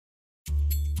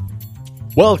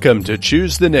Welcome to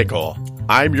Choose the Nickel.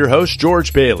 I'm your host,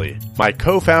 George Bailey. My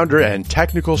co-founder and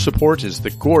technical support is the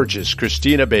gorgeous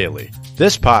Christina Bailey.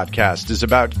 This podcast is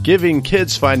about giving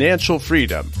kids financial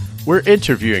freedom. We're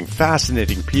interviewing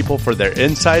fascinating people for their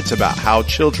insights about how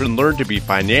children learn to be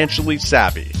financially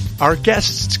savvy. Our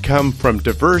guests come from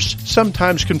diverse,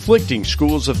 sometimes conflicting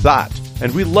schools of thought,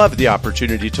 and we love the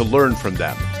opportunity to learn from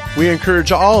them. We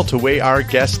encourage all to weigh our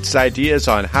guests' ideas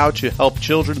on how to help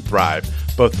children thrive,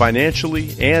 both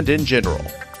financially and in general.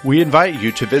 We invite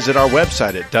you to visit our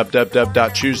website at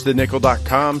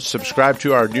www.choosethenickel.com, subscribe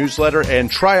to our newsletter,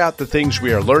 and try out the things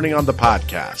we are learning on the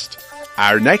podcast.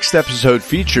 Our next episode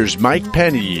features Mike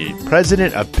Panayi,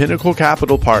 president of Pinnacle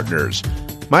Capital Partners.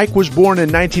 Mike was born in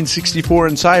 1964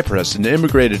 in Cyprus and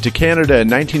immigrated to Canada in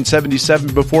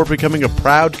 1977 before becoming a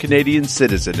proud Canadian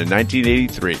citizen in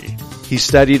 1983. He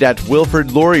studied at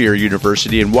Wilfrid Laurier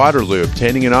University in Waterloo,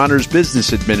 obtaining an honors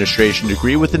business administration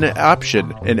degree with an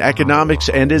option in economics,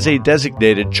 and is a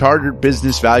designated chartered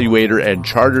business valuator and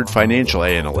chartered financial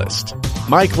analyst.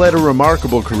 Mike led a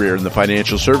remarkable career in the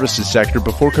financial services sector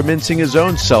before commencing his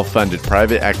own self-funded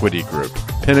private equity group,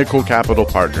 Pinnacle Capital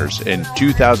Partners, in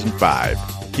 2005.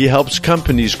 He helps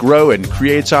companies grow and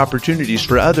creates opportunities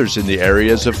for others in the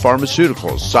areas of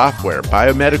pharmaceuticals, software,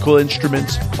 biomedical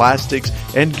instruments, plastics,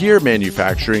 and gear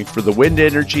manufacturing for the wind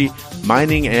energy,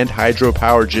 mining, and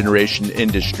hydropower generation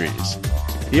industries.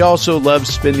 He also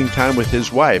loves spending time with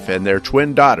his wife and their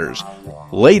twin daughters.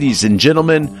 Ladies and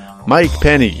gentlemen, Mike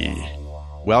Panayi.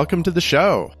 Welcome to the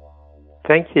show.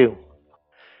 Thank you.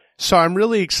 So I'm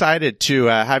really excited to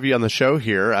have you on the show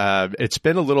here. It's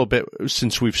been a little bit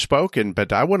since we've spoken,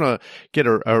 but I want to get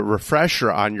a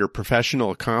refresher on your professional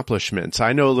accomplishments.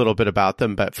 I know a little bit about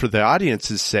them, but for the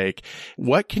audience's sake,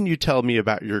 what can you tell me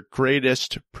about your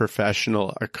greatest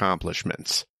professional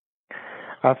accomplishments?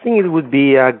 I think it would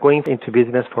be going into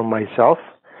business for myself.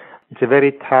 It's a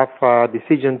very tough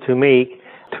decision to make,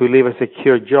 to leave a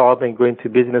secure job and go into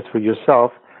business for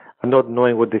yourself, not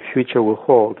knowing what the future will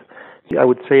hold. I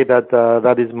would say that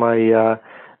that is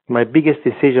my biggest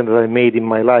decision that I made in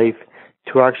my life,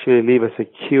 to actually leave a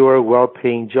secure,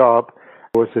 well-paying job.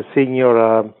 I was a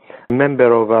senior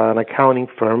member of an accounting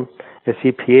firm, a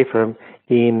CPA firm,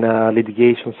 in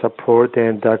litigation support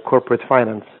and corporate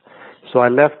finance. So I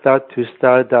left that to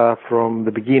start from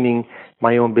the beginning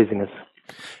my own business.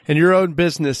 And your own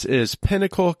business is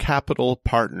Pinnacle Capital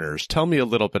Partners. Tell me a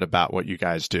little bit about what you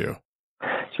guys do.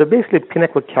 So basically,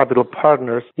 Pinnacle Capital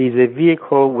Partners is a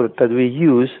vehicle that we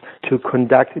use to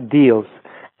conduct deals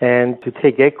and to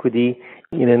take equity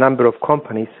in a number of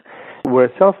companies. We're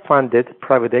a self-funded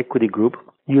private equity group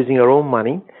using our own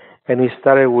money, and we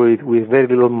started with very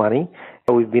little money.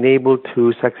 We've been able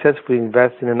to successfully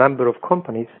invest in a number of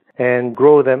companies and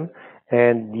grow them,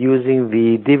 and using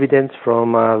the dividends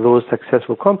from those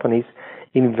successful companies,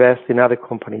 invest in other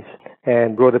companies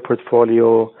and grow the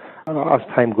portfolio as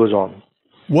time goes on.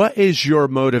 What is your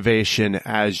motivation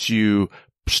as you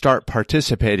start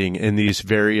participating in these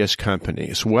various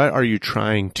companies? What are you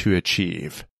trying to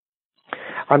achieve?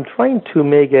 I'm trying to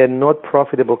make a not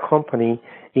profitable company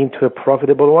into a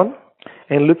profitable one,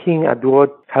 and looking at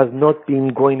what has not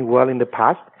been going well in the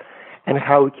past and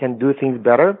how we can do things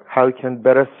better, how we can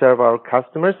better serve our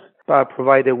customers,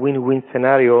 provide a win-win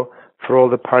scenario for all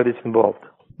the parties involved.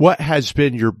 What has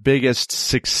been your biggest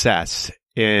success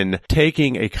in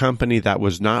taking a company that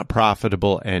was not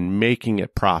profitable and making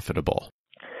it profitable?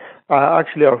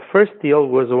 Actually, our first deal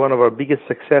was one of our biggest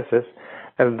successes,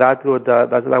 and that was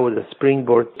a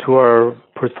springboard to our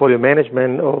portfolio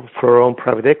management for our own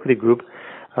private equity group,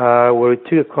 where we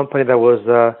took a company that was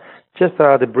just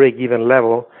at the break-even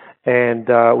level, and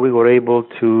we were able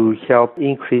to help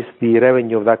increase the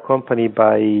revenue of that company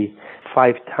by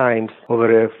 5 times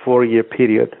over a 4-year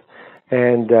period,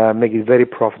 and make it very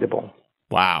profitable.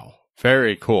 Wow.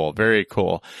 Very cool. Very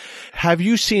cool. Have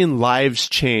you seen lives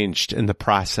changed in the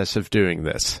process of doing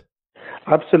this?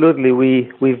 Absolutely.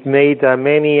 We've made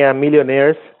many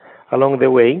millionaires along the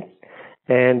way,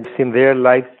 and seen their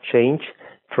lives change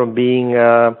from being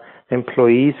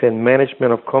employees and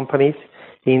management of companies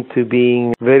into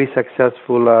being very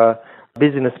successful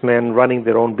businessmen running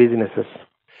their own businesses.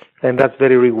 And that's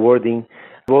very rewarding.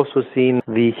 We've also seen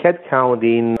the headcount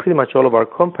in pretty much all of our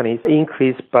companies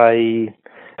increase by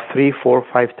 3, 4,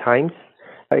 5 times.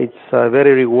 It's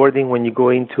very rewarding when you go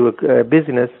into a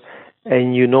business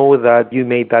and you know that you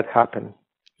made that happen.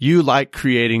 You like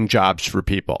creating jobs for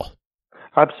people.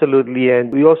 Absolutely.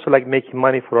 And we also like making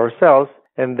money for ourselves.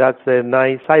 And that's a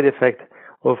nice side effect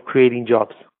of creating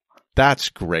jobs. That's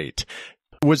great.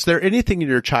 Was there anything in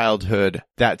your childhood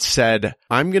that said,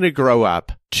 I'm going to grow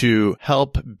up to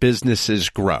help businesses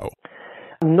grow?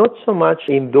 Not so much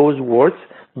in those words,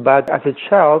 but as a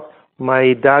child,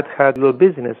 my dad had a little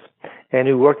business, and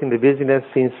we worked in the business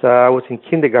since I was in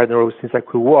kindergarten or since I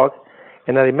could walk.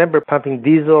 And I remember pumping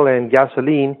diesel and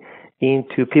gasoline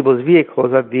into people's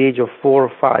vehicles at the age of 4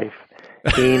 or 5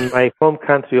 in my home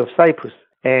country of Cyprus,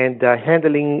 and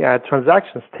handling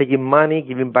transactions, taking money,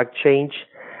 giving back change.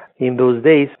 In those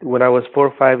days, when I was 4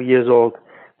 or 5 years old,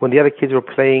 when the other kids were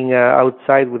playing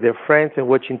outside with their friends and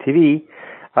watching TV,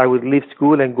 I would leave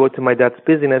school and go to my dad's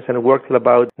business and work till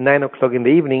about 9 o'clock in the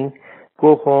evening,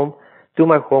 go home, do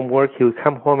my homework. He would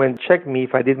come home and check me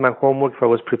if I did my homework, if I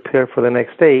was prepared for the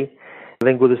next day,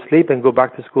 then go to sleep and go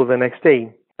back to school the next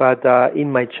day. But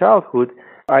in my childhood,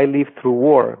 I lived through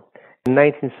war. In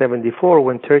 1974,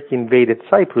 when Turkey invaded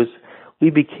Cyprus, we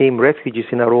became refugees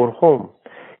in our own home,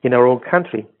 in our own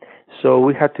country. So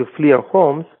we had to flee our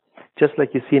homes, just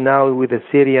like you see now with the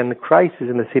Syrian crisis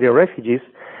and the Syrian refugees.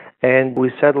 And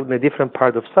we settled in a different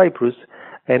part of Cyprus,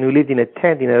 and we lived in a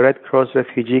tent in a Red Cross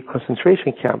refugee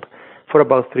concentration camp for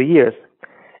about 3 years.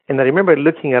 And I remember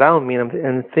looking around me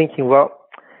and thinking, well,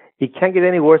 it can't get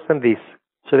any worse than this.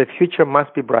 So the future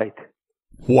must be bright.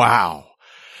 Wow.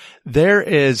 There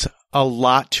is a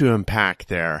lot to unpack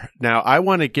there. Now, I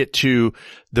want to get to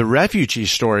the refugee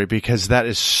story because that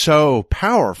is so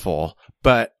powerful,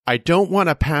 but I don't want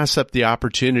to pass up the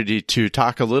opportunity to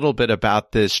talk a little bit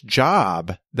about this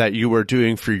job that you were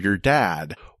doing for your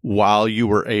dad while you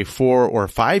were a 4 or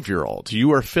 5-year-old. You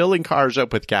were filling cars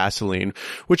up with gasoline,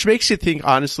 which makes you think,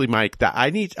 honestly, Mike, that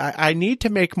I need to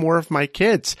make more of my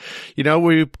kids. You know,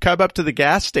 we come up to the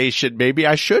gas station, maybe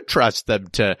I should trust them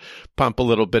to pump a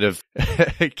little bit of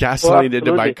gasoline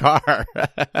into my car.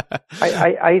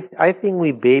 I think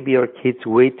we baby our kids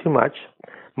way too much,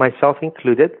 myself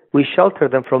included. We shelter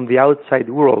them from the outside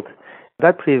world.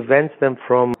 That prevents them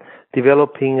from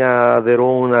developing their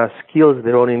own skills,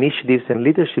 their own initiatives and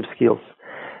leadership skills.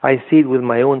 I see it with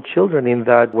my own children in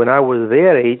that when I was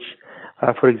their age,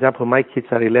 for example, my kids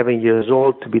are 11 years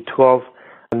old to be 12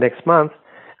 next month.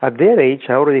 At their age,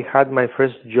 I already had my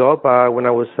first job when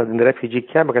I was in the refugee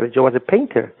camp. I got a job as a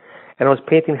painter, and I was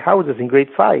painting houses in grade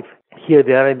 5. Here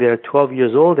they're 12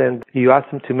 years old, and you ask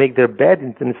them to make their bed,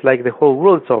 and it's like the whole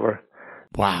world's over.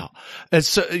 Wow. And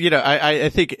so, you know, I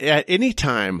think at any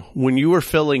time when you were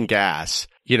filling gas,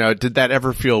 you know, did that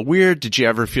ever feel weird? Did you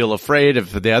ever feel afraid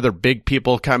of the other big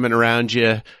people coming around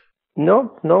you?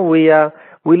 No.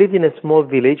 We lived in a small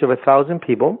village of 1,000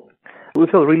 people. We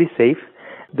felt really safe.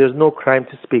 There's no crime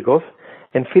to speak of.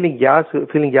 And filling gas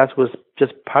was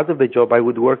just part of the job. I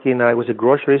would work in, it was a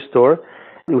grocery store.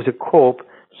 It was a co-op.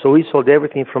 So we sold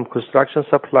everything from construction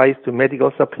supplies to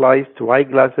medical supplies to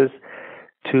eyeglasses,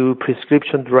 to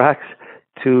prescription drugs,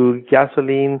 to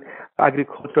gasoline,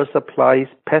 agricultural supplies,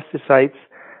 pesticides,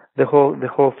 the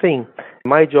whole thing.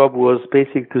 My job was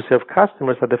basically to serve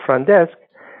customers at the front desk.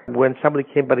 When somebody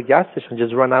came by the gas station,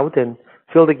 just run out and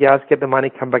fill the gas, get the money,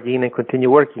 come back in, and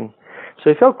continue working. So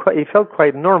it felt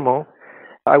quite normal.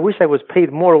 I wish I was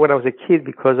paid more when I was a kid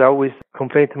because I always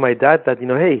complained to my dad that,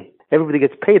 hey, everybody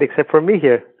gets paid except for me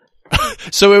here.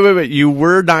 So wait. You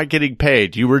were not getting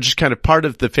paid. You were just kind of part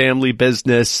of the family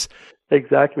business.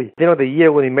 Exactly. The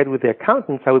year when we met with the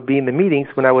accountants, I would be in the meetings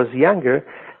when I was younger.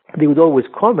 They would always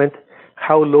comment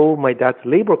how low my dad's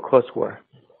labor costs were.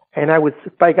 And I would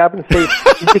spike up and say,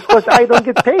 it's because I don't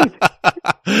get paid.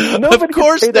 Of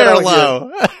course they're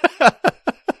low.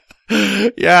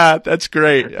 Yeah, that's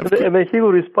great. And then he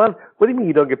would respond, what do you mean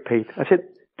you don't get paid? I said,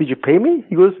 did you pay me?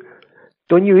 He goes,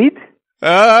 don't you eat?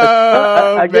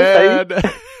 Oh, man.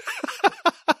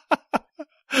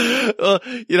 Well,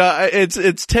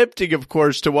 it's tempting, of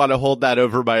course, to want to hold that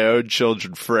over my own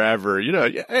children forever.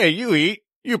 Hey, you eat,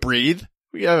 you breathe.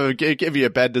 We give you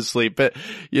a bed to sleep. But,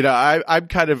 I'm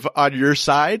kind of on your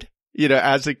side.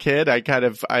 As a kid,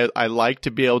 I like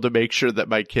to be able to make sure that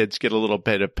my kids get a little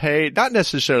bit of pay, not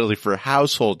necessarily for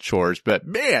household chores, but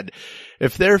man,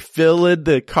 if they're filling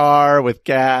the car with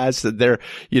gas and they're,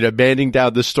 manning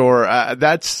down the store,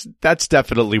 that's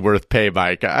definitely worth pay,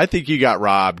 Mike. I think you got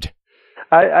robbed.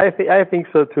 I think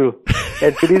so too.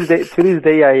 And to this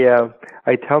day,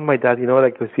 I tell my dad,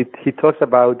 he talks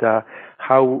about,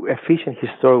 how efficient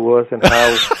his store was and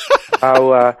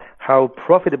how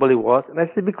profitable it was. And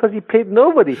I said, because he paid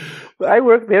nobody. I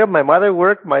worked there. My mother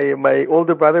worked. My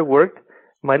older brother worked.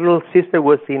 My little sister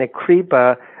was in a crib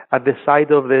at the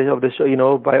side of the show,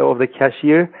 of the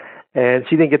cashier, and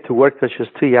she didn't get to work because she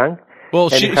was too young. Well,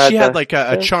 she had like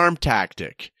a charm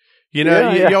tactic. You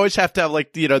always have to have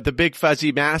the big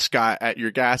fuzzy mascot at your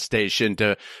gas station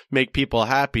to make people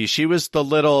happy. She was the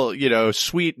little,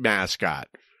 sweet mascot.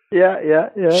 Yeah.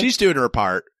 She's doing her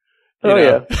part.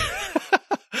 Yeah.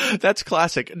 That's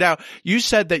classic. Now, you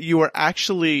said that you were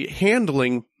actually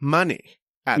handling money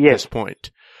at Yes. this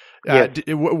point. Yes.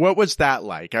 What was that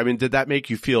like? I mean, did that make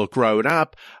you feel grown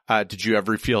up? Did you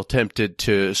ever feel tempted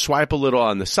to swipe a little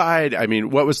on the side? I mean,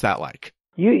 what was that like?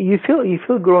 You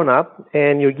feel grown up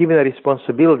and you're given a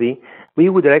responsibility. We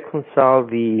would reconcile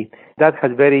that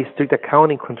had very strict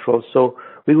accounting controls, so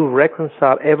we would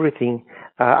reconcile everything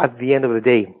at the end of the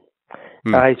day.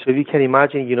 So you can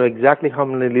imagine, you know exactly how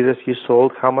many liters you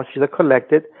sold, how much you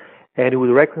collected, and it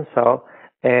would reconcile.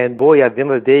 And boy, at the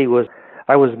end of the day,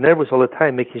 I was nervous all the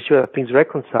time, making sure that things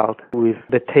reconciled with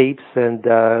the tapes, and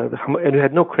we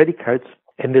had no credit cards,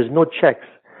 and there's no checks.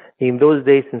 In those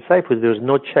days in Cyprus, there was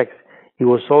no checks. It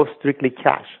was all strictly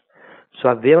cash. So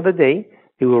at the end of the day,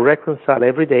 it will reconcile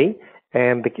every day,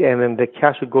 and then the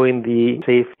cash would go in the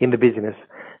safe in the business.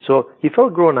 So he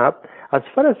felt grown up. As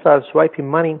far as swiping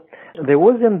money, there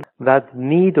wasn't that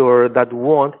need or that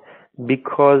want,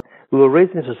 because we were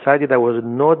raised in a society that was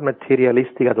not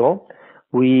materialistic at all.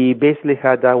 We basically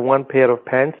had one pair of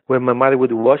pants. When my mother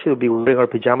would wash it, would be wearing our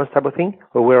pajamas type of thing,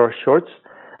 or wear our shorts.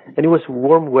 And it was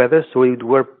warm weather, so we would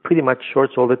wear pretty much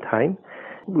shorts all the time.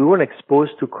 We weren't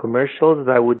exposed to commercials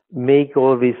that would make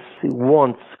all these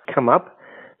wants come up.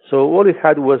 So all we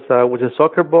had was a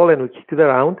soccer ball, and we kicked it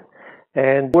around,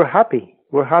 and we're happy.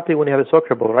 We're happy when you have a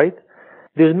soccer ball, right?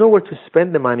 There's nowhere to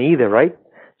spend the money either, right?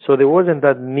 So there wasn't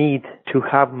that need to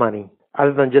have money,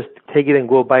 other than just take it and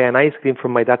go buy an ice cream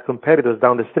from my dad's competitors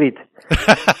down the street.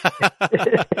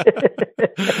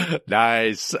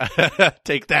 Nice.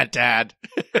 Take that, Dad.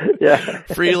 Yeah.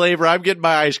 Free labor. I'm getting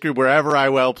my ice cream wherever I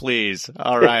will please.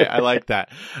 All right. I like that.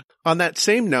 On that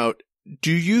same note,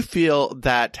 do you feel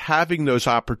that having those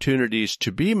opportunities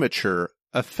to be mature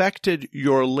affected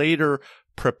your later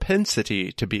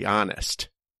propensity to be honest?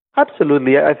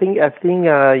 Absolutely. I think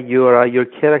your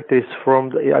character is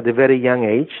formed at a very young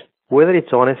age. Whether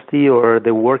it's honesty or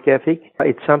the work ethic,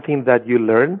 it's something that you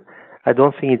learn. I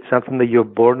don't think it's something that you're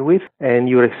born with, and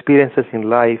your experiences in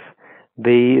life,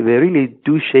 they really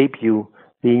do shape you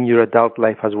in your adult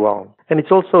life as well. And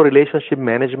it's also relationship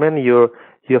management. You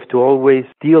have to always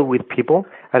deal with people.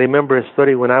 I remember a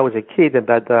story when I was a kid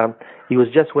that it was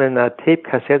just when tape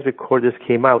cassette recorders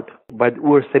came out, but we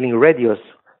were selling radios,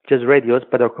 just radios,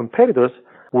 but our competitors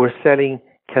were selling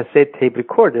cassette tape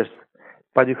recorders.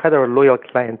 But we had our loyal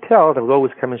clientele that would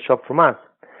always come and shop from us.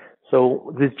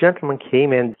 So this gentleman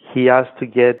came and he asked to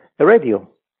get a radio,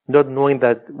 not knowing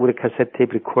that what a cassette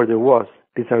tape recorder was.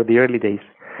 These are the early days.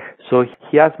 So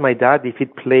he asked my dad if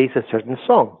it plays a certain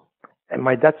song. And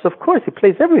my dad said, of course, it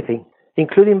plays everything,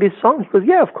 including this song. He goes,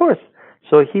 yeah, of course.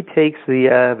 So he takes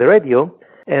the radio,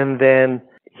 and then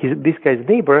this guy's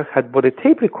neighbor had bought a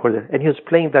tape recorder, and he was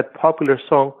playing that popular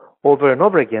song over and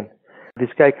over again. This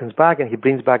guy comes back and he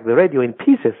brings back the radio in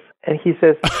pieces. And he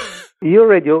says, your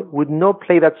radio would not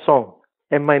play that song.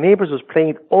 And my neighbor's was playing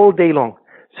it all day long.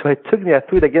 So I took me, I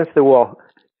threw it against the wall.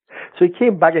 So he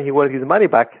came back and he wanted his money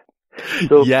back.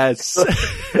 So, yes.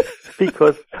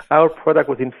 Because our product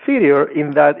was inferior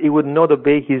in that it would not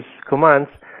obey his commands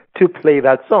to play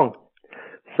that song.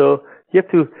 So you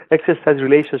have to exercise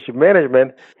relationship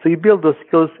management. So you build those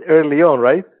skills early on,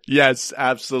 right? Yes,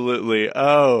 absolutely.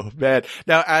 Oh, man.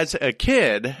 Now, as a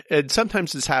kid, and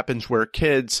sometimes this happens where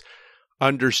kids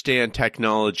understand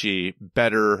technology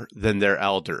better than their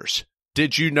elders.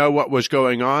 Did you know what was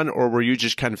going on, or were you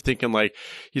just kind of thinking like,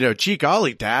 gee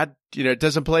golly, Dad, it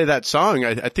doesn't play that song.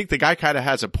 I think the guy kind of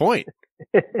has a point.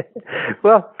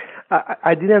 Well,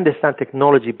 I didn't understand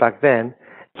technology back then.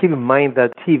 Keep in mind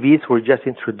that TVs were just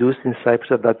introduced in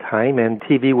Cyprus at that time, and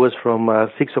TV was from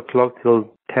 6 o'clock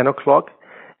till 10 o'clock.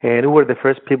 And we were the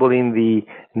first people in the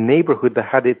neighborhood that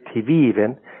had a TV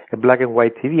even, a black and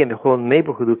white TV, and the whole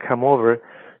neighborhood would come over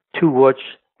to watch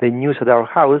the news at our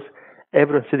house,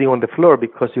 everyone sitting on the floor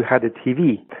because you had a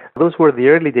TV. Those were the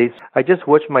early days. I just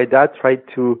watched my dad try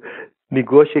to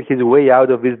negotiate his way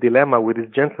out of this dilemma with this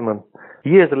gentleman.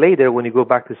 Years later, when you go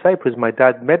back to Cyprus, my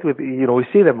dad met with, we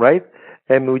see them, right?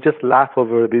 And we just laugh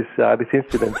over this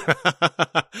incident.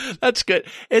 That's good.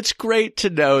 It's great to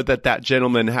know that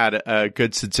gentleman had a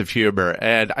good sense of humor.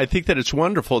 And I think that it's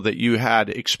wonderful that you had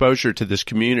exposure to this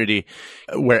community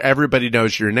where everybody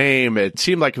knows your name. It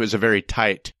seemed like it was a very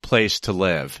tight place to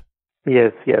live.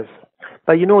 Yes.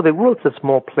 But the world's a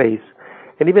small place.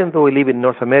 And even though we live in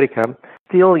North America,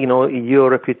 still, your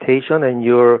reputation and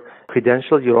your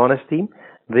credentials, your honesty,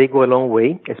 they go a long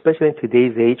way, especially in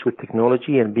today's age with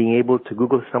technology and being able to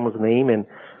Google someone's name and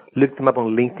look them up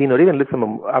on LinkedIn or even look them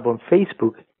up on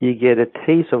Facebook. You get a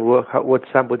taste of what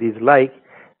somebody is like,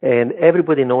 and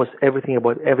everybody knows everything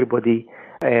about everybody,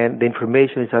 and the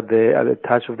information is at the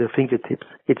touch of their fingertips.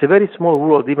 It's a very small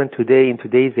world even today, in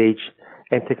today's age,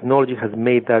 and technology has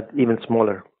made that even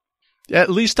smaller. At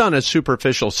least on a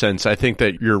superficial sense, I think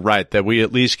that you're right, that we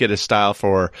at least get a style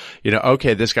for,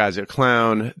 okay, this guy's a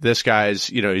clown, this guy's,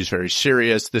 he's very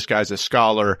serious, this guy's a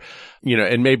scholar,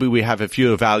 and maybe we have a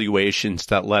few evaluations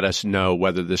that let us know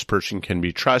whether this person can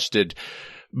be trusted.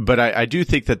 But I do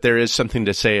think that there is something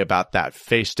to say about that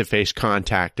face-to-face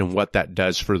contact and what that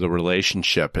does for the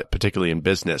relationship, particularly in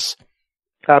business.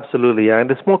 Absolutely, and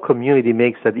the small community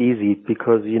makes that easy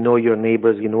because you know your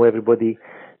neighbors, you know everybody,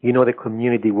 you know the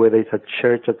community, whether it's at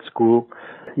church, at school,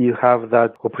 you have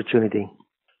that opportunity.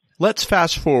 Let's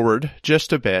fast forward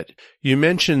just a bit. You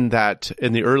mentioned that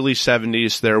in the early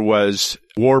 70s there was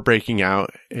war breaking out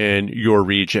in your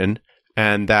region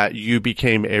and that you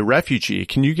became a refugee.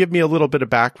 Can you give me a little bit of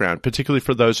background, particularly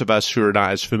for those of us who are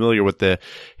not as familiar with the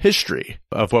history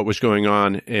of what was going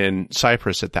on in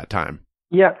Cyprus at that time?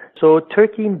 Yeah, so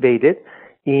Turkey invaded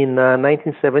in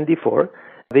 1974.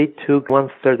 They took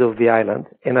 1/3 of the island,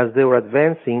 and as they were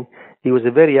advancing, it was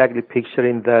a very ugly picture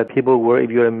in that people were, if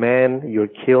you're a man, you're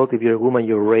killed, if you're a woman,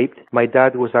 you're raped. My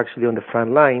dad was actually on the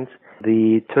front lines.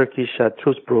 The Turkish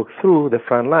troops broke through the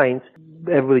front lines.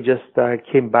 Everybody just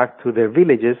came back to their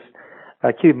villages.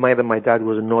 Keep in mind that my dad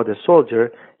was not a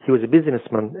soldier. He was a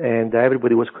businessman, and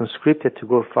everybody was conscripted to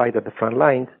go fight at the front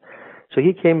lines. So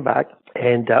he came back,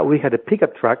 and we had a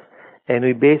pickup truck, and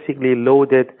we basically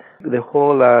loaded the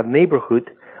whole neighborhood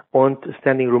on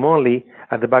standing room only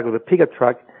at the back of the pickup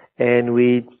truck, and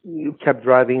we kept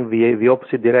driving the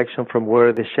opposite direction from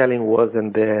where the shelling was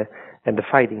and the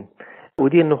fighting. We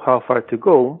didn't know how far to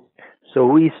go, so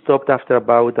we stopped after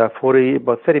about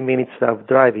 30 minutes of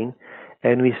driving,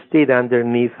 and we stayed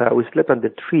underneath. We slept under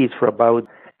trees for about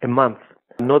a month,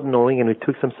 not knowing, and we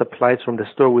took some supplies from the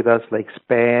store with us, like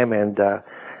Spam and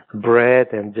bread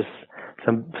and just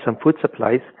some food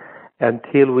supplies,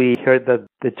 until we heard that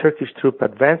the Turkish troop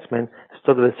advancement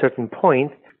stopped at a certain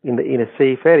point in a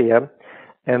safe area.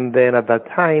 And then at that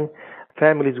time,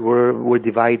 families were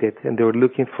divided and they were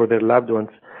looking for their loved ones.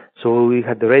 So we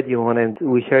had the radio on and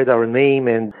we heard our name,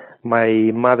 and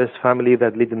my mother's family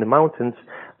that lived in the mountains,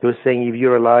 they were saying, if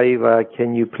you're alive,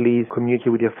 can you please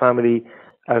communicate with your family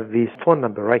at this phone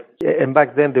number, right? And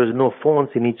back then there was no phones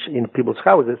in people's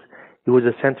houses. It was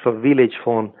a central village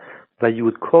phone that you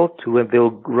would call to, and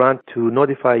they'll run to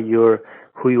notify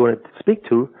who you wanted to speak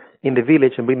to in the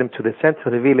village and bring them to the center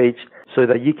of the village so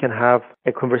that you can have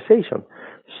a conversation.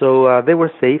 So they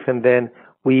were safe, and then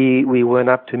we went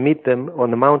up to meet them on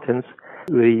the mountains.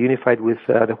 We were unified with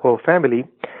the whole family.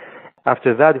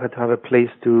 After that, we had to have a place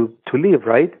to live,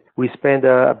 right? We spent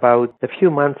about a few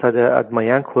months at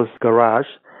my uncle's garage,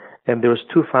 and there was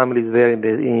 2 families there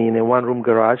in a one-room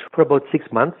garage for about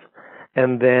 6 months.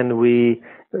 And then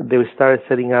they started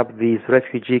setting up these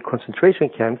refugee concentration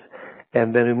camps,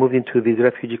 and then we moved into these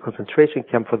refugee concentration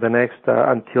camp for the next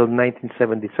until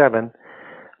 1977,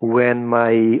 when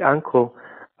my uncle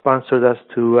sponsored us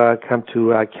to come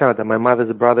to Canada. My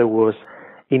mother's brother was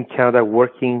in Canada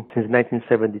working since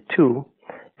 1972,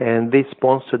 and they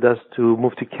sponsored us to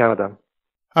move to Canada.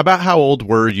 About how old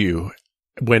were you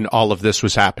when all of this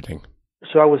was happening?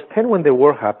 So I was 10 when the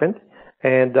war happened,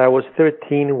 and I was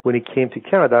 13 when it came to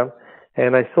Canada.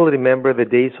 And I still remember the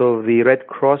days of the Red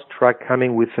Cross truck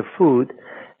coming with the food,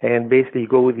 and basically you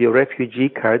go with your refugee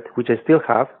card, which I still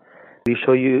have. They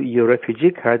show you your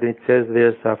refugee card, and it says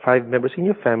there's 5 members in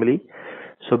your family.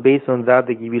 So based on that,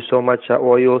 they give you so much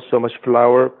oil, so much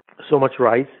flour, so much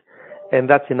rice, and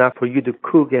that's enough for you to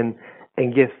cook and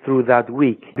get through that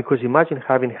week. Because imagine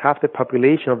having half the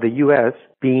population of the U.S.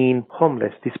 being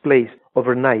homeless, displaced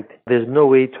overnight. There's no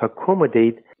way to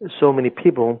accommodate so many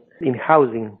people in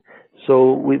housing.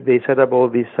 So they set up all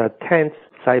these tents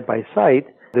side by side.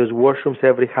 There's washrooms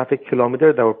every half a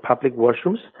kilometer that were public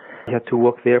washrooms. You had to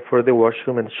walk there for the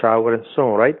washroom and shower and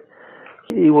so on, right?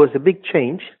 It was a big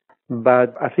change,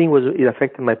 but I think it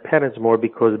affected my parents more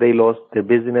because they lost their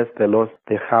business, they lost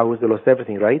their house, they lost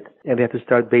everything, right? And they had to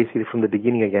start basically from the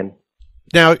beginning again.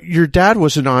 Now, your dad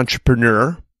was an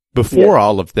entrepreneur before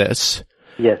all of this.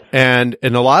 Yes. And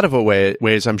in a lot of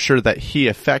ways, I'm sure that he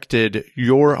affected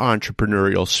your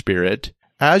entrepreneurial spirit.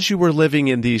 As you were living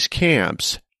in these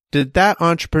camps, did that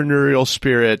entrepreneurial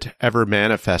spirit ever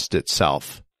manifest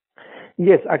itself?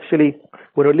 Yes, actually,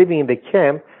 when we were living in the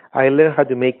camp, I learned how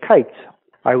to make kites.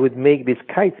 I would make these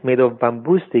kites made of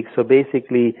bamboo sticks. So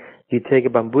basically, you take a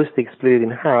bamboo stick, split it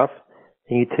in half,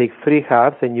 and you take 3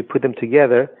 halves and you put them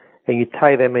together, and you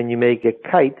tie them and you make a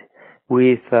kite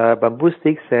with bamboo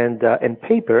sticks and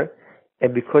paper.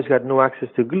 And because you had no access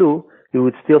to glue, we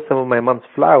would steal some of my mom's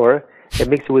flour and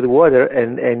mix it with water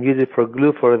and use it for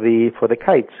glue for the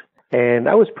kites. And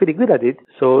I was pretty good at it.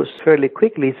 So fairly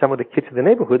quickly, some of the kids in the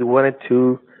neighborhood wanted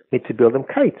me to build them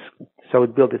kites. So I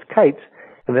would build these kites,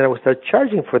 and then I would start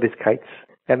charging for these kites.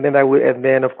 And then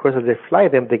of course, as they fly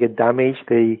them, they get damaged,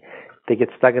 they get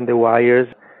stuck in the wires,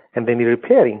 and they need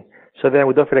repairing. So then I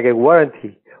would offer like a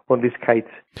warranty on these kites.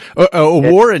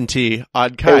 Warranty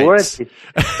on kites. A warranty.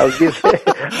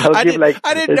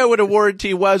 I didn't know what a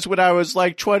warranty was when I was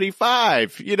like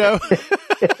 25, you know?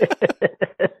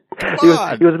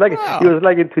 It was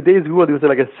like in today's world, it was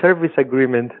like a service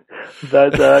agreement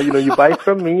that, you buy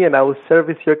from me and I will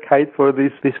service your kite for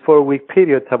this 4-week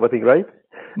period type of thing, right?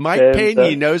 Mike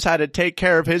Panayi knows how to take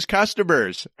care of his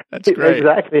customers. That's great.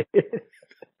 Exactly.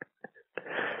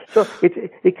 So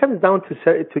it comes down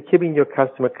to keeping your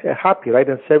customer happy, right,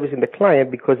 and servicing the client,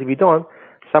 because if you don't,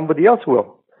 somebody else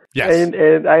will. Yes.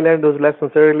 And I learned those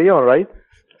lessons early on, right?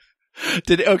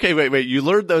 Wait. You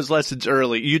learned those lessons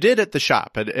early. You did at the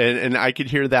shop, and I could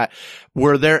hear that.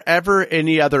 Were there ever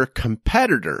any other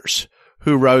competitors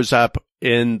who rose up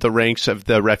in the ranks of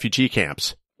the refugee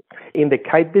camps? In the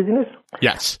kite business?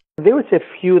 Yes. There was a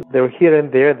few that were here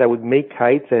and there that would make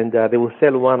kites, and they would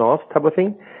sell one-off type of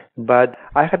thing. But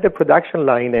I had the production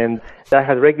line, and I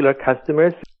had regular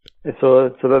customers.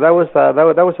 So that was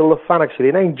a lot of fun, actually,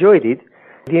 and I enjoyed it.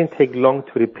 It didn't take long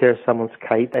to repair someone's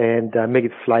kite and make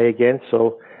it fly again.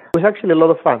 So it was actually a lot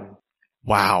of fun.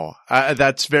 Wow.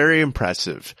 That's very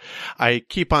impressive. I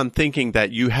keep on thinking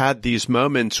that you had these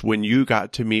moments when you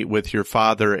got to meet with your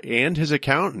father and his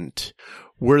accountant.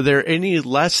 Were there any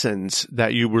lessons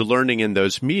that you were learning in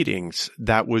those meetings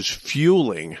that was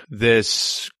fueling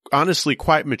this honestly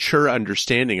quite mature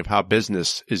understanding of how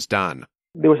business is done?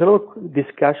 There was a lot of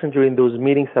discussion during those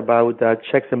meetings about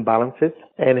checks and balances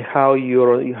and how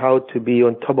to be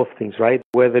on top of things, right?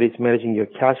 Whether it's managing your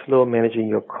cash flow, managing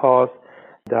your costs.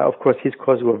 Of course, his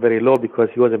costs were very low because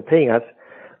he wasn't paying us,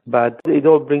 but it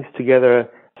all brings together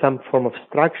some form of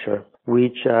structure,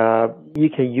 which you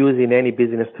can use in any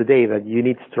business today, that you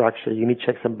need structure, you need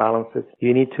checks and balances,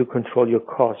 you need to control your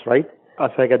costs, right?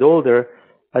 As I got older,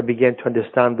 I began to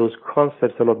understand those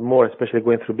concepts a lot more, especially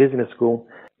going through business school.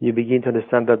 You begin to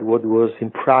understand that what was in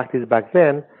practice back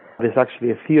then, there's actually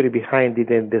a theory behind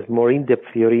it, and there's more in-depth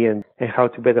theory and how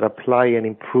to better apply and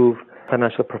improve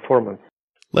financial performance.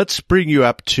 Let's bring you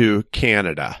up to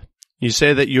Canada. You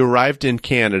say that you arrived in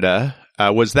Canada.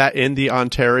 Was that in the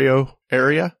Ontario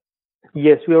area?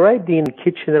 Yes, we arrived in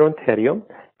Kitchener, Ontario,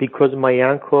 because my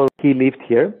uncle, he lived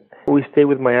here. We stayed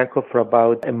with my uncle for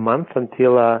about a month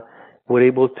until we were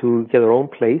able to get our own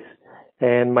place.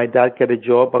 And my dad got a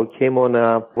job. I came on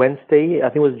a Wednesday. I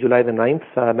think it was July the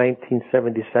 9th,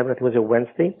 1977. I think it was a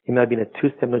Wednesday. It might have been a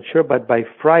Tuesday, I'm not sure. But by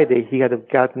Friday, he had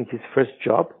gotten his first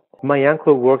job. My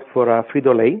uncle worked for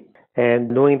Frito-Lay. And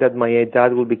knowing that my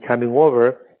dad will be coming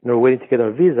over, waiting to get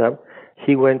our visa,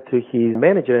 he went to his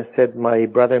manager and said, my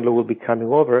brother-in-law will be coming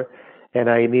over and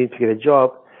I need to get a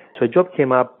job. So a job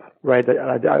came up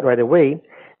right away,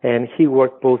 and he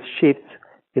worked both shifts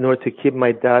in order to keep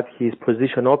my dad his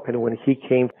position open when he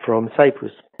came from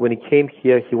Cyprus. When he came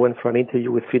here, he went for an interview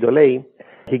with Frito-Lay.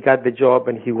 He got the job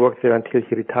and he worked there until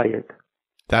he retired.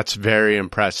 That's very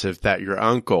impressive that your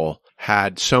uncle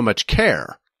had so much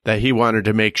care that he wanted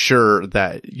to make sure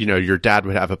that, your dad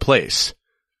would have a place.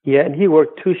 Yeah, and he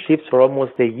worked 2 shifts for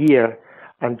almost a year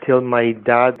until my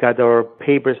dad got our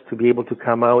papers to be able to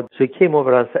come out. So he came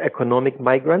over as economic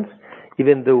migrants,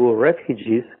 even though we were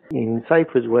refugees in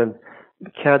Cyprus when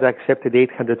Canada accepted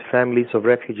 800 families of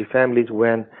refugee families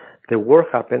when the war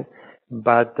happened.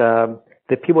 But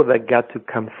the people that got to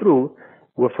come through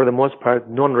were, for the most part,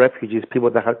 non-refugees, people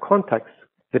that had contacts.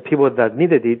 The people that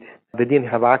needed it, they didn't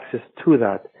have access to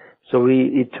that. So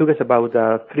it took us about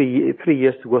 3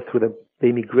 years to go through the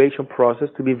immigration process,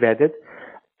 to be vetted,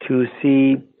 to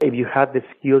see if you had the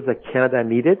skills that Canada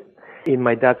needed. In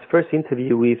my dad's first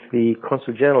interview with the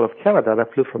Consul General of Canada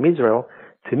that flew from Israel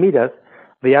to meet us,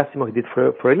 they asked him what he did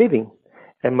for a living.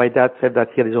 And my dad said that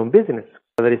he had his own business.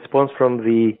 The response from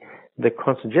the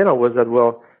Consul General was that,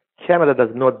 well, Canada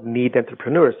does not need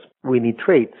entrepreneurs. We need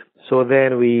trades. So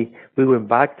then we went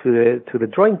back to the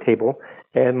drawing table,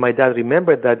 and my dad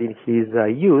remembered that in his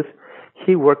youth,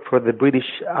 he worked for the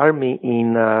British Army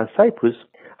in Cyprus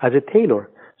as a tailor.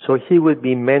 So he would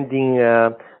be mending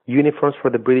uniforms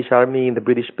for the British Army in the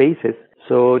British bases.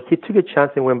 So he took a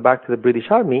chance and went back to the British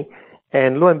Army.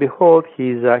 And lo and behold,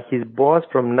 his boss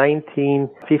from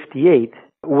 1958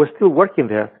 was still working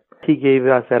there. He gave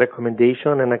us a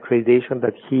recommendation and accreditation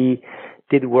that he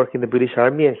did work in the British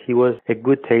Army and he was a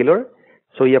good tailor.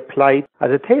 So he applied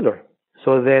as a tailor.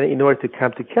 So then in order to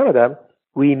come to Canada,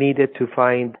 we needed to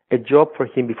find a job for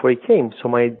him before he came. So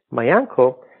my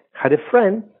uncle had a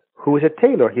friend who was a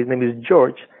tailor. His name is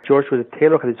George. George was a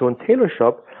tailor, had his own tailor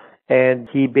shop, and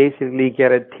he basically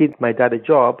guaranteed my dad a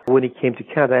job when he came to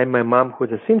Canada, and my mom, who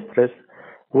was a seamstress,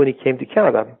 when he came to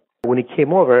Canada. When he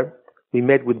came over, we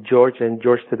met with George, and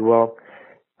George said, well,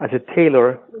 as a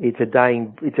tailor, it's a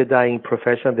dying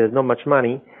profession. There's not much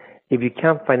money. If you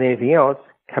can't find anything else,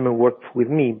 come and work with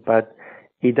me. But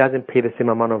it doesn't pay the same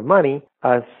amount of money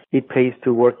as it pays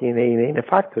to work in a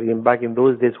factory. And back in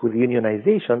those days with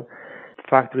unionization,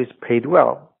 factories paid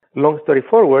well. Long story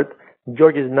forward,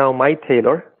 George is now my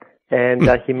tailor, and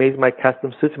he makes my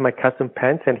custom suits and my custom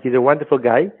pants, and he's a wonderful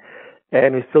guy.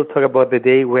 And we still talk about the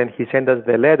day when he sent us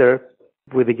the letter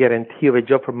with the guarantee of a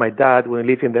job from my dad when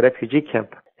he lived in the refugee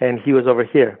camp, and he was over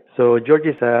here. So George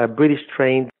is a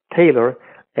British-trained tailor,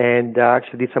 and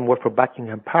actually did some work for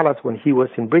Buckingham Palace when he was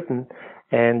in Britain,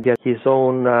 and he has his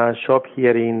own shop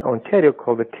here in Ontario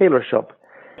called the Tailor Shop.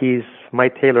 He's my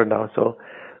tailor now, so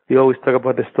we always talk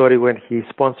about the story when he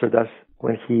sponsored us,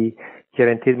 when he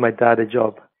guaranteed my dad a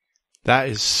job. That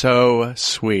is so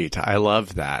sweet. I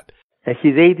love that. And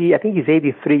he's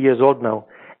 83 years old now,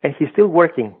 and he's still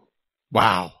working.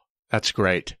 Wow. That's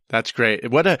great. That's great.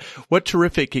 What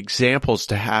terrific examples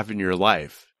to have in your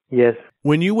life. Yes.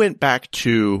 When you went back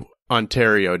to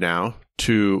Ontario now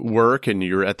to work and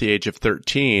you're at the age of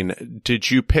 13, did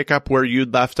you pick up where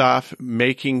you'd left off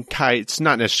making kites?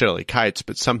 Not necessarily kites,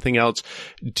 but something else.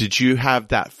 Did you have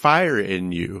that fire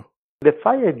in you? The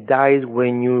fire dies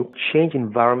when you change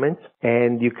environments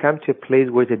and you come to a place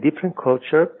where it's a different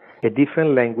culture, a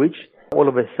different language. All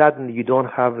of a sudden, you don't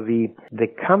have the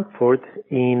comfort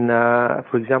in,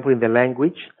 for example, in the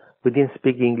language. We didn't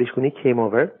speak English when he came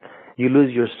over. You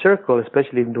lose your circle,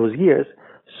 especially in those years.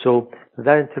 So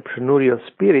that entrepreneurial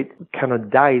spirit kind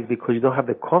of dies because you don't have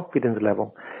the confidence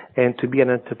level. And to be an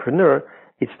entrepreneur,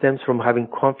 it stems from having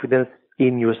confidence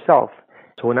in yourself.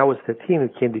 So when I was 13 and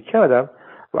came to Canada,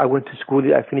 I went to school.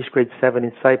 I finished grade 7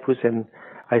 in Cyprus, and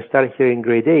I started here in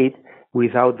grade 8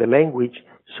 without the language.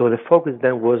 So the focus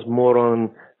then was more on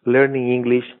learning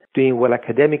English, doing well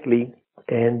academically,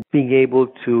 and being able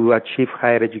to achieve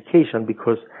higher education,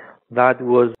 because that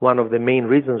was one of the main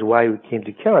reasons why we came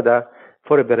to Canada,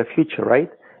 for a better future, right?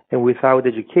 And without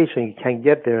education, you can't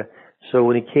get there. So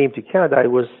when I came to Canada, I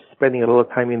was spending a lot of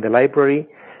time in the library,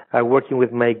 working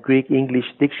with my Greek-English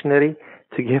dictionary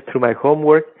to get through my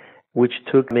homework, which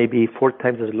took maybe 4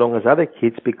 times as long as other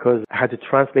kids because I had to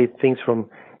translate things from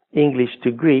English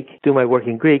to Greek, do my work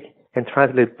in Greek, and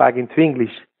translate back into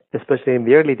English, especially in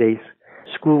the early days.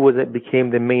 School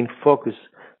became the main focus.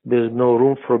 There's no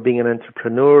room for being an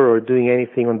entrepreneur or doing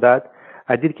anything on that.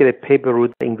 I did get a paper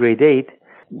route in grade 8.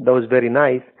 That was very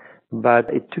nice, but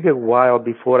it took a while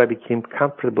before I became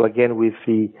comfortable again with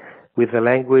the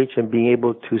language and being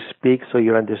able to speak so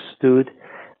you're understood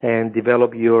and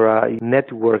develop your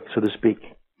network, so to speak.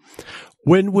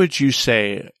 When would you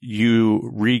say you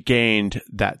regained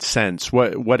that sense?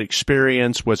 What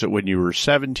experience? Was it when you were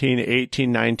 17,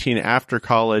 18, 19, after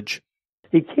college?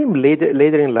 It came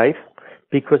later in life,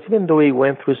 because even though we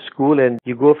went through school and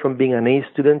you go from being an A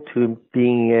student to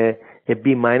being a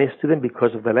B- student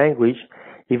because of the language,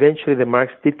 eventually the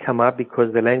marks did come up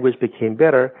because the language became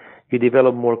better. You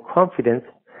develop more confidence.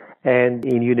 And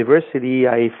in university,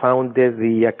 I founded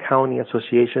the accounting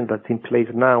association that's in place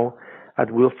now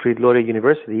at Wilfrid Laurier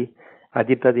University. I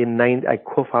did that I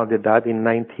co-founded that in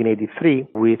 1983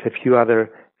 with a few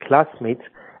other classmates.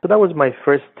 So that was my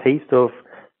first taste of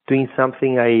doing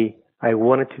something I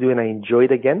wanted to do and I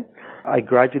enjoyed again. I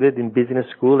graduated in business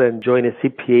school and joined a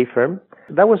CPA firm.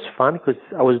 That was fun because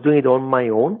I was doing it on my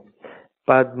own.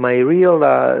 But my real,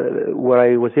 where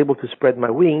I was able to spread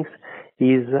my wings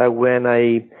is when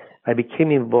I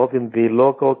became involved in the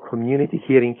local community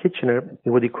here in Kitchener,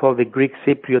 in what you call the Greek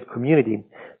Cypriot community.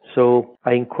 So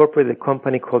I incorporated a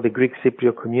company called the Greek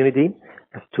Cypriot Community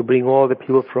to bring all the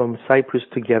people from Cyprus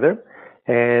together,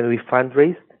 and we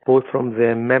fundraised both from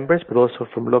the members but also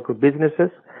from local businesses.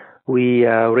 We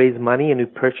raised money and we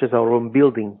purchased our own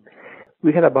building.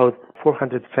 We had about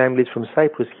 400 families from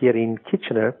Cyprus here in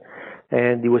Kitchener,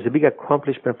 and it was a big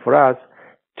accomplishment for us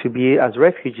to be, as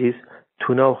refugees,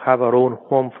 to now have our own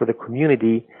home for the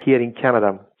community here in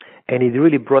Canada. And it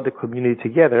really brought the community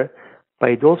together, but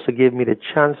it also gave me the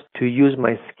chance to use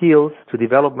my skills, to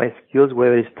develop my skills,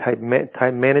 whether it's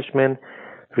time management,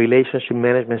 relationship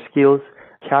management skills,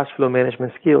 cash flow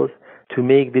management skills, to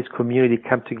make this community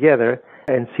come together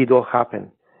and see it all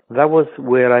happen. That was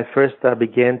where I first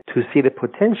began to see the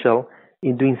potential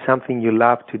in doing something you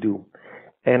love to do.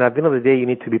 And at the end of the day, you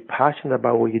need to be passionate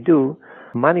about what you do,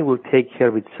 money will take care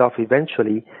of itself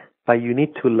eventually, but you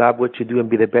need to love what you do and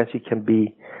be the best you can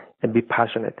be and be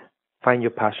passionate. Find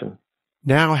your passion.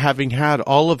 Now, having had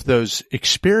all of those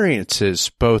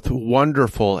experiences, both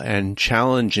wonderful and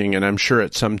challenging, and I'm sure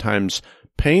it's sometimes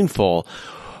painful,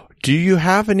 do you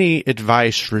have any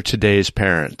advice for today's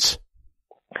parents?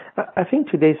 I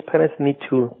think today's parents need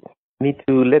to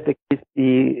let the kids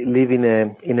live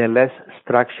in a less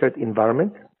structured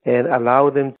environment and allow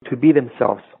them to be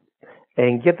themselves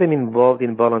and get them involved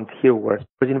in volunteer work.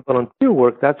 Because in volunteer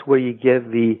work, that's where you get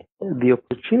the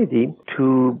opportunity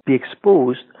to be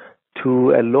exposed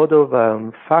to a lot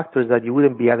of factors that you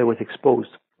wouldn't be otherwise exposed,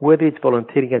 whether it's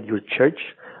volunteering at your church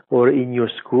or in your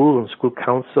school, on school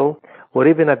council, or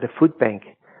even at the food bank.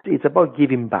 It's about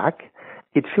giving back.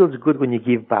 It feels good when you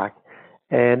give back.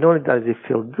 And not only does it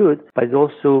feel good, but it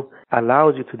also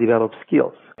allows you to develop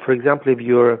skills. For example, if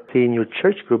you're, say, in your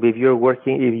church group, if you're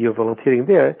volunteering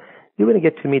there, you're going to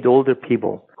get to meet older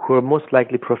people who are most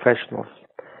likely professionals.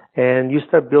 And you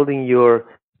start building your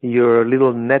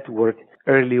little network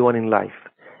early on in life.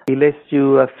 It lets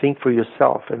you think for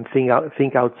yourself and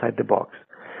think outside the box.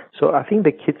 So I think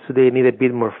the kids today need a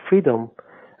bit more freedom,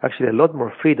 actually a lot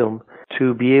more freedom,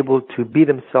 to be able to be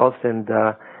themselves and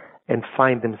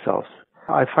find themselves.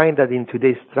 I find that in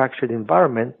today's structured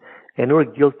environment, and we're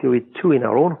guilty of it too in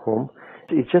our own home,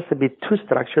 it's just a bit too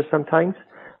structured sometimes.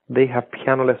 They have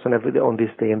piano lessons on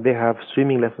this day, and they have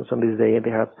swimming lessons on this day, and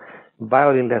they have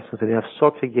violin lessons, and they have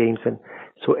soccer games, and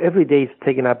so every day is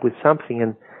taken up with something,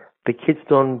 and the kids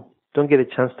don't get a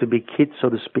chance to be kids, so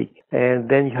to speak. And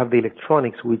then you have the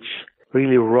electronics, which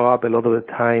really rob a lot of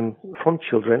the time from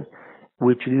children,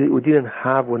 which we didn't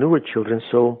have when we were children.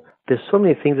 So there's so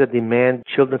many things that demand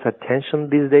children's attention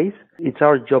these days. It's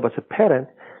our job as a parent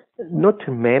not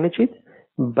to manage it,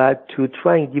 but to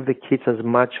try and give the kids as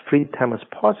much free time as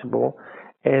possible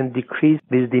and decrease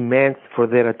these demands for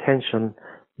their attention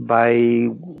by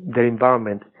their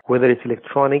environment, whether it's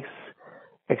electronics,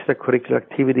 extracurricular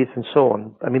activities, and so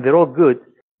on. I mean, they're all good,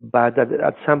 but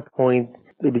at some point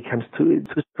it becomes too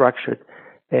structured,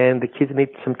 and the kids need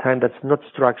some time that's not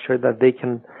structured, that they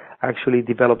can actually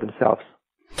develop themselves.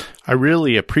 I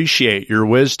really appreciate your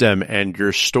wisdom and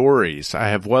your stories. I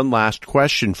have one last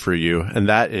question for you, and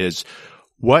that is,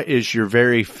 what is your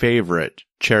very favorite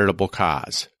charitable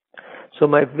cause? So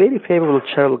my very favorite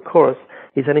charitable cause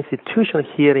is an institution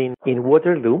here in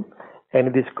Waterloo, and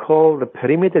it is called the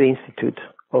Perimeter Institute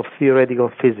of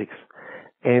Theoretical Physics.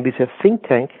 And it is a think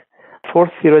tank for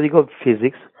theoretical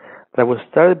physics that was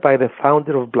started by the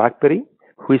founder of BlackBerry,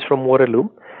 who is from Waterloo,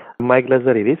 Mike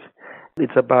Lazaridis.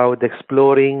 It's about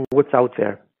exploring what's out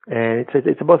there, and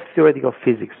it's about theoretical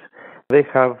physics. They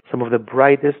have some of the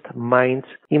brightest minds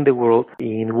in the world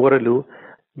in Waterloo,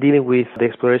 dealing with the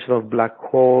exploration of black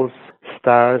holes,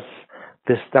 stars,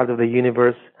 the start of the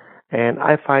universe, and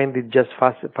I find it just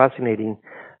fascinating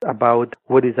about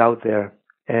what is out there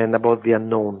and about the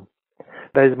unknown.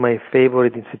 That is my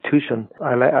favorite institution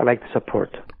I like to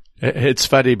support. It's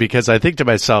funny because I think to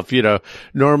myself,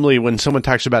 normally when someone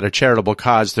talks about a charitable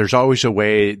cause, there's always a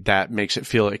way that makes it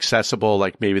feel accessible,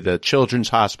 like maybe the children's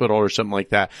hospital or something like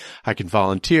that. I can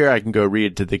volunteer. I can go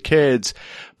read to the kids.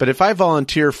 But if I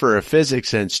volunteer for a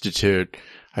physics institute,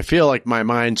 I feel like my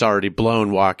mind's already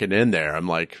blown walking in there. I'm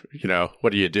like,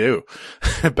 what do you do?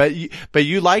 But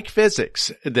you like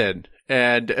physics then.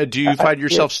 And do you find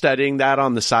yourself studying that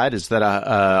on the side? Is that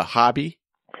a hobby?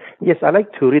 Yes, I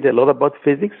like to read a lot about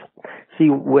physics. See,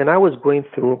 when I was going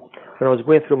through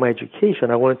my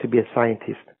education, I wanted to be a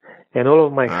scientist. And all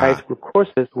of my high school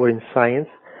courses were in science,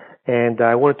 and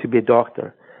I wanted to be a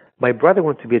doctor. My brother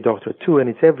wanted to be a doctor too, and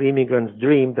it's every immigrant's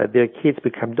dream that their kids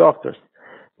become doctors.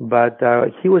 But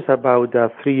he was about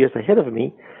 3 years ahead of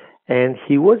me, and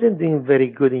he wasn't doing very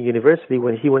good in university.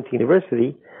 When he went to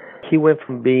university, he went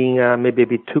from being maybe a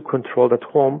bit too controlled at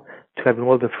home to having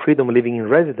all the freedom living in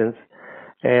residence.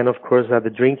 And of course, the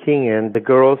drinking and the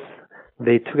girls,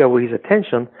 they took away his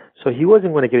attention, so he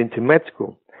wasn't going to get into med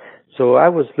school. So I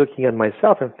was looking at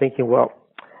myself and thinking, well,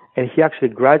 and he actually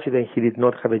graduated and he did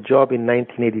not have a job in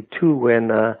 1982 when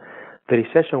the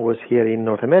recession was here in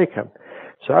North America.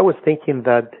 So I was thinking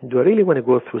that, do I really want to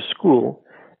go through school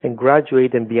and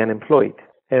graduate and be unemployed?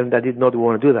 And I did not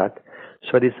want to do that.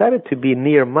 So I decided to be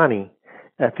near money.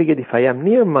 I figured if I am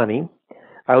near money,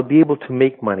 I'll be able to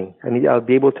make money, and I'll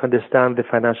be able to understand the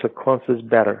financial concepts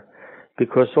better.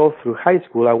 Because all through high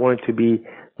school,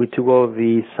 we took all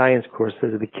the science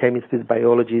courses, the chemistry,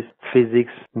 biology,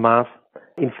 physics, math.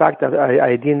 In fact,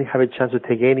 I didn't have a chance to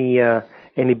take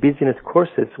any business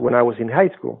courses when I was in high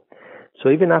school. So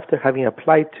even after having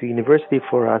applied to university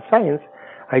for science,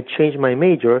 I changed my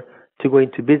major to go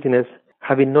into business,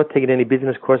 having not taken any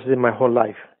business courses in my whole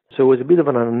life. So it was a bit of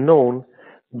an unknown,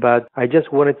 but I just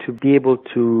wanted to be able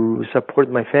to support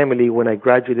my family when I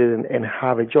graduated and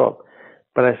have a job.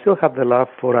 But I still have the love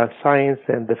for science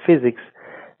and the physics,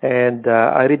 and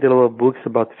I read a lot of books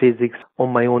about physics on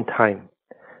my own time.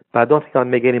 But I don't think I'll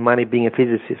make any money being a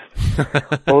physicist.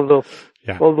 Although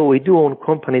we do own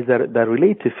companies that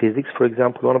relate to physics. For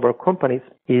example, one of our companies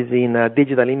is in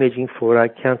digital imaging for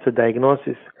cancer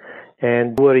diagnosis. And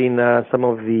we're in some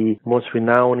of the most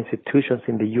renowned institutions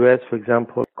in the U.S., for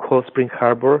example, Cold Spring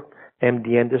Harbor, MD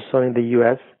Anderson in the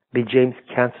U.S., the James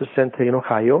Cancer Center in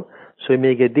Ohio. So we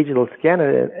make a digital scanner,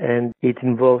 and it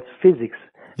involves physics.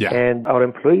 Yeah. And our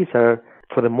employees are,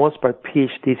 for the most part,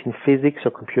 PhDs in physics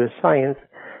or computer science.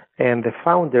 And the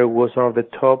founder was one of the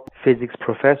top physics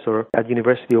professors at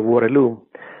University of Waterloo.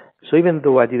 So even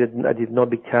though I did not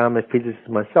become a physicist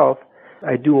myself,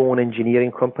 I do own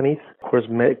engineering companies, of course,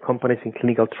 companies in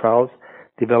clinical trials,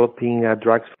 developing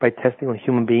drugs by testing on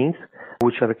human beings,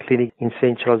 which are the clinic in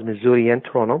St. Charles, Missouri, and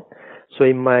Toronto. So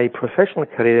in my professional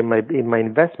career, in my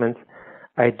investments,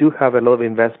 I do have a lot of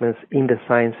investments in the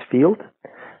science field,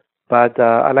 but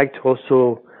I like to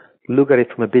also look at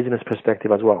it from a business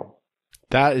perspective as well.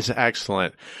 That is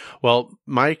excellent. Well,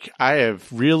 Mike, I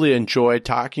have really enjoyed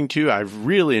talking to you. I've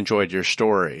really enjoyed your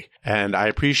story, and I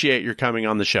appreciate your coming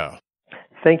on the show.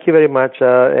 Thank you very much,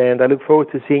 and I look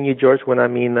forward to seeing you, George, when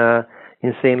I'm in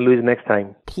St. Louis next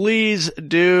time. Please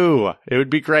do. It would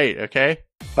be great, okay?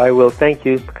 I will. Thank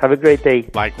you. Have a great day.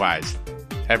 Likewise.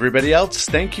 Everybody else,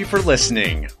 thank you for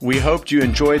listening. We hoped you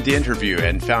enjoyed the interview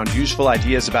and found useful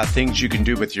ideas about things you can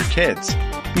do with your kids.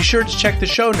 Be sure to check the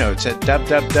show notes at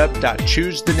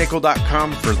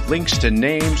www.choosethenickel.com for links to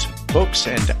names, books,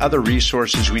 and other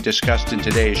resources we discussed in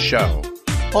today's show.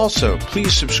 Also,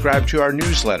 please subscribe to our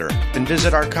newsletter and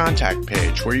visit our contact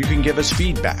page where you can give us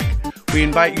feedback. We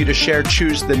invite you to share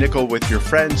Choose the Nickel with your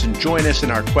friends and join us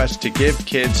in our quest to give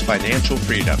kids financial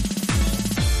freedom.